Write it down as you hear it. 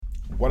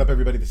What up,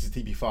 everybody? This is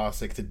TP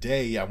Fossick.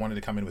 Today, I wanted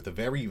to come in with a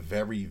very,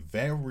 very,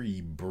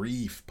 very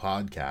brief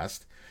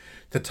podcast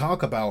to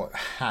talk about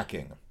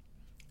hacking.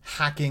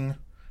 Hacking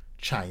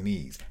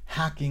Chinese.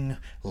 Hacking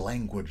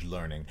language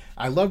learning.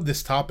 I love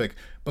this topic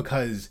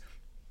because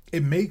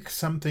it makes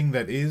something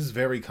that is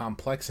very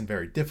complex and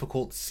very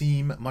difficult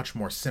seem much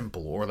more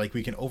simple, or like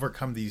we can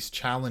overcome these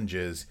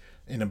challenges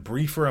in a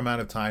briefer amount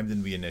of time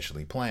than we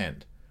initially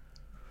planned.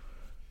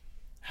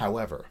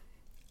 However,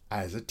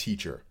 as a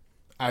teacher,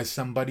 as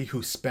somebody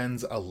who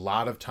spends a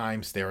lot of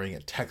time staring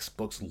at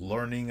textbooks,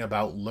 learning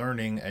about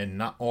learning and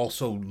not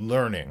also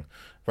learning,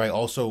 right?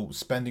 Also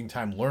spending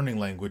time learning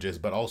languages,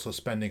 but also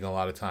spending a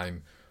lot of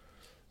time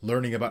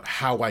learning about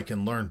how I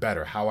can learn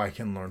better, how I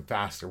can learn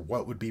faster,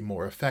 what would be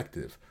more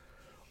effective.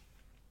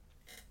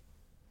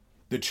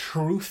 The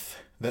truth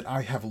that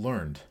I have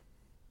learned,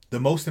 the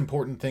most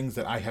important things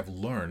that I have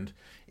learned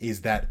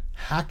is that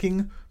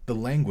hacking the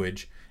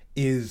language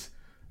is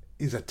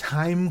a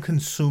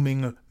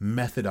time-consuming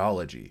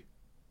methodology,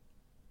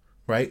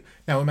 right?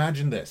 Now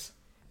imagine this.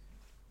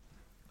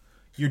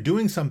 You're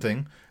doing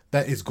something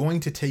that is going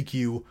to take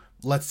you,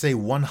 let's say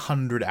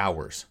 100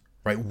 hours,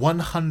 right?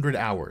 100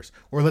 hours,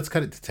 or let's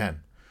cut it to 10,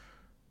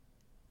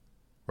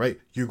 right?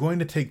 You're going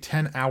to take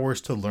 10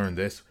 hours to learn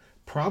this,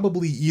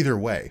 probably either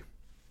way.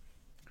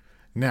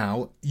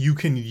 Now, you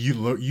can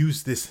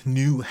use this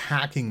new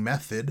hacking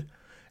method,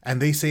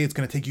 and they say it's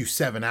going to take you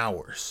 7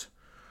 hours.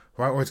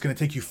 Right? Or it's going to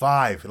take you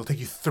 5. It'll take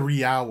you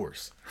 3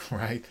 hours,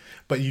 right?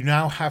 But you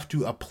now have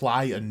to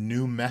apply a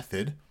new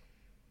method,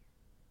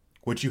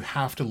 which you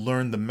have to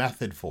learn the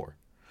method for,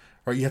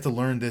 right? You have to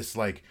learn this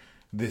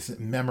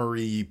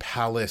memory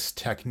palace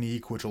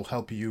technique, which will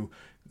help you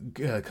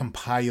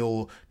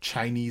compile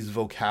Chinese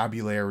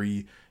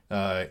vocabulary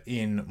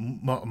in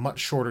much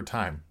shorter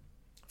time.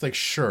 It's like,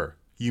 sure,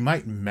 you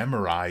might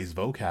memorize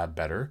vocab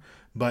better,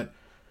 but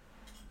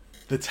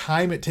the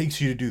time it takes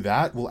you to do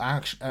that will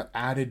actually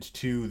added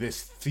to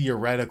this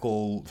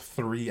theoretical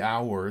 3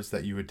 hours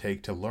that you would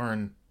take to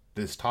learn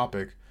this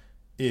topic.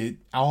 It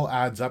all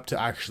adds up to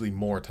actually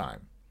more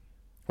time,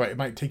 right? It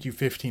might take you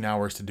 15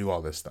 hours to do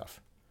all this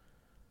stuff,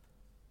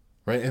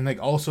 right? And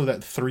also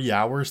that 3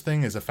 hours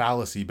thing is a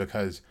fallacy,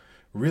 because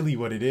really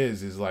what it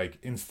is like,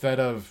 instead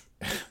of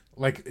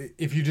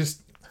if you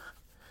just,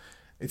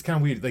 it's kind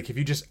of weird. If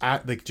you just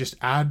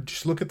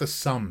look at the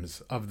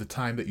sums of the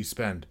time that you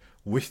spend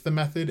with the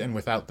method and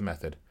without the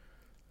method,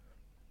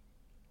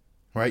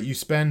 right? You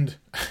spend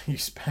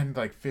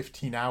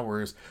 15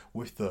 hours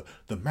with the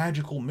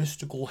magical,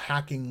 mystical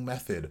hacking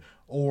method,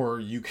 or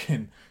you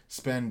can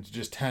spend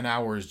just 10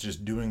 hours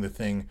just doing the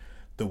thing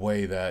the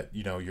way that,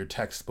 your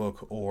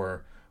textbook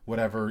or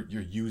whatever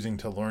you're using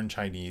to learn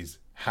Chinese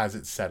has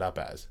it set up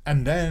as.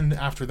 And then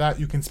after that,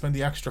 you can spend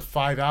the extra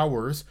 5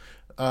 hours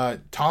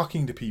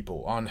talking to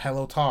people on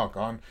Hello Talk,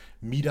 on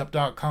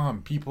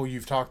meetup.com, people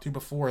you've talked to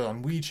before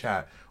on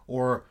WeChat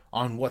or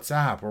on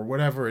WhatsApp or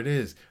whatever it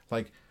is.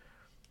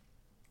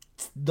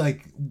 The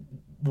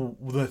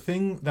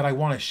thing that I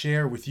want to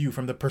share with you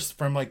from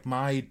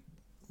my,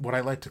 what I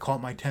like to call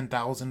my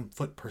 10,000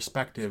 foot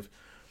perspective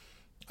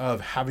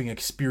of having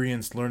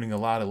experienced learning a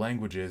lot of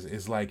languages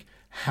is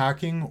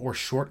hacking or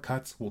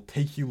shortcuts will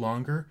take you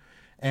longer.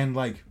 And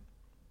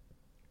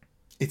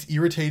it's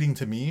irritating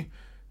to me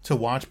to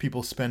watch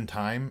people spend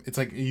time. It's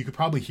you could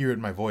probably hear it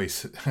in my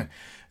voice.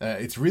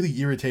 It's really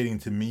irritating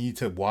to me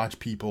to watch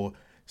people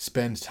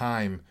spend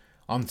time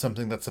on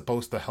something that's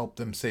supposed to help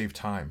them save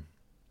time,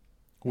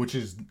 which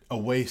is a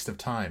waste of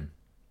time.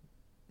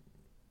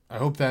 I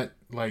hope that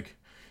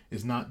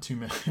is not too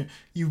many.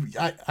 You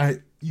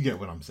get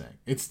what I'm saying.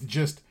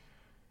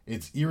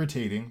 It's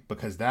irritating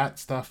because that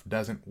stuff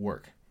doesn't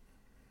work.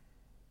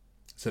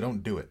 So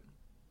don't do it.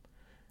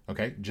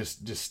 Okay,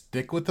 just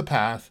stick with the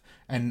path,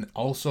 and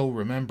also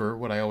remember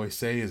what I always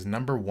say is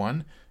number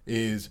one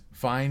is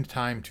find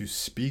time to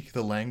speak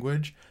the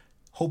language,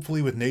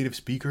 hopefully with native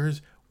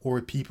speakers or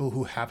with people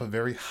who have a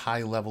very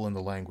high level in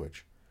the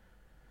language.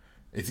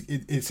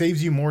 It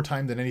saves you more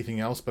time than anything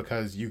else,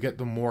 because you get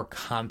the more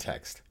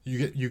context.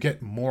 You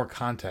get more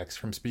context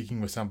from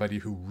speaking with somebody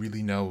who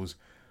really knows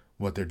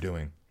what they're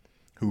doing,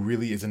 who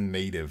really is a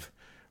native,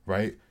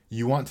 right?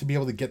 You want to be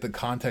able to get the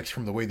context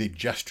from the way they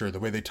gesture, the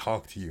way they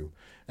talk to you.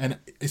 And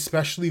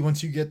especially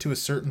once you get to a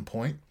certain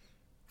point,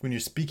 when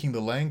you're speaking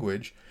the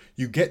language,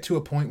 you get to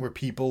a point where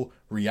people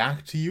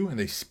react to you and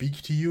they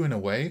speak to you in a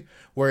way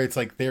where it's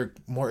they're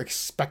more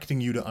expecting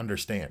you to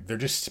understand. They're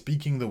just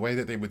speaking the way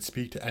that they would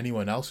speak to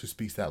anyone else who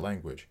speaks that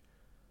language.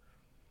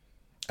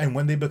 And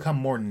when they become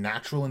more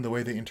natural in the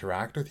way they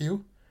interact with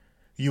you,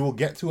 you will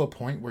get to a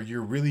point where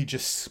you're really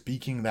just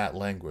speaking that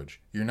language.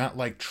 You're not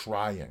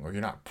trying, or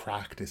you're not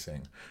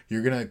practicing.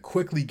 You're going to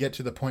quickly get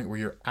to the point where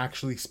you're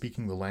actually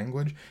speaking the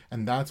language.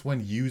 And that's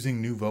when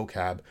using new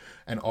vocab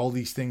and all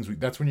these things,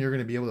 that's when you're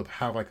going to be able to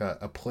have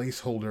a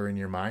placeholder in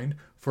your mind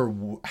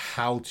for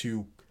how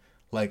to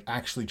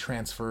actually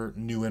transfer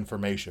new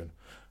information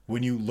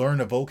When you learn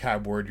a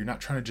vocab word, you're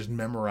not trying to just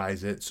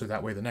memorize it so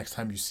that way the next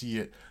time you see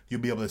it, you'll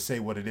be able to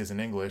say what it is in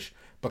English,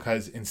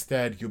 because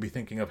instead you'll be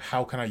thinking of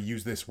how can I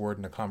use this word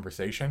in a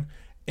conversation,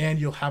 and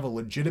you'll have a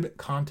legitimate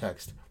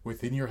context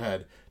within your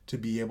head to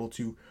be able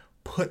to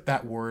put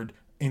that word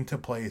into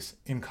place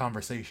in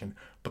conversation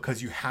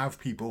because you have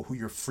people who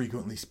you're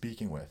frequently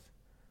speaking with.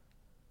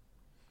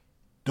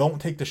 Don't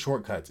take the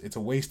shortcuts. It's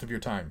a waste of your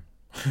time.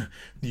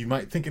 You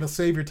might think it'll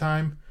save your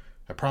time.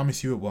 I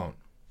promise you it won't.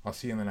 I'll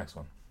see you in the next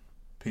one.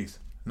 Peace.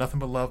 Nothing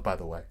but love, by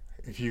the way.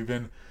 If you've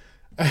been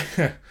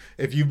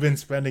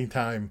spending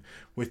time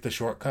with the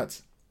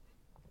shortcuts,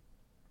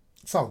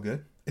 it's all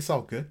good. It's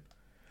all good.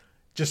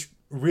 Just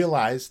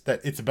realize that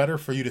it's better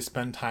for you to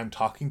spend time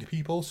talking to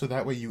people so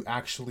that way you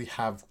actually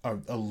have a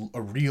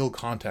real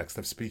context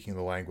of speaking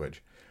the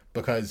language.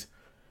 Because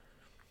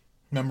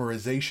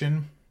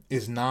memorization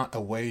is not a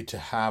way to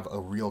have a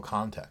real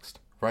context,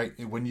 right?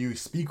 When you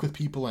speak with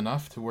people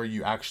enough to where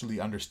you actually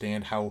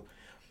understand how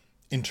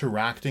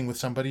interacting with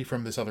somebody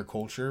from this other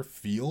culture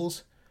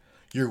feels,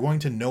 you're going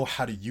to know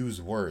how to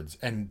use words.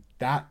 And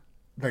that,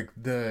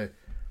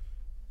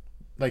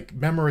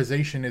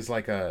 memorization is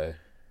like a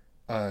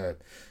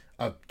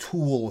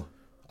tool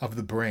of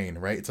the brain,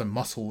 right? It's a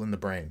muscle in the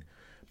brain.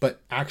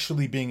 But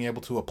actually being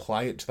able to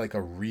apply it to like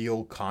a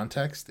real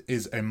context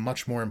is a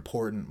much more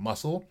important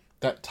muscle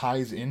that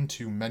ties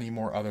into many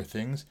more other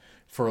things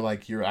for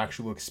like your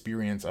actual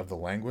experience of the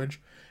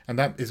language. And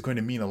that is going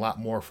to mean a lot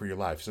more for your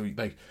life. So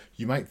like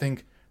you might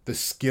think the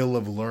skill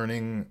of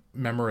learning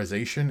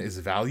memorization is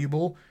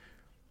valuable,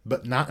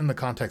 but not in the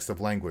context of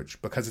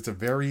language, because it's a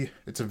very,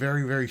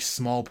 very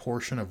small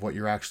portion of what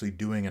you're actually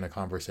doing in a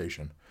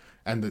conversation.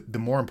 And the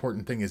more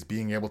important thing is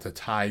being able to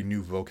tie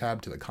new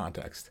vocab to the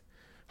context.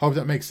 Hope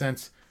that makes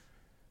sense.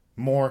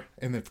 More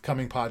in the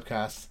coming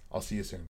podcasts. I'll see you soon.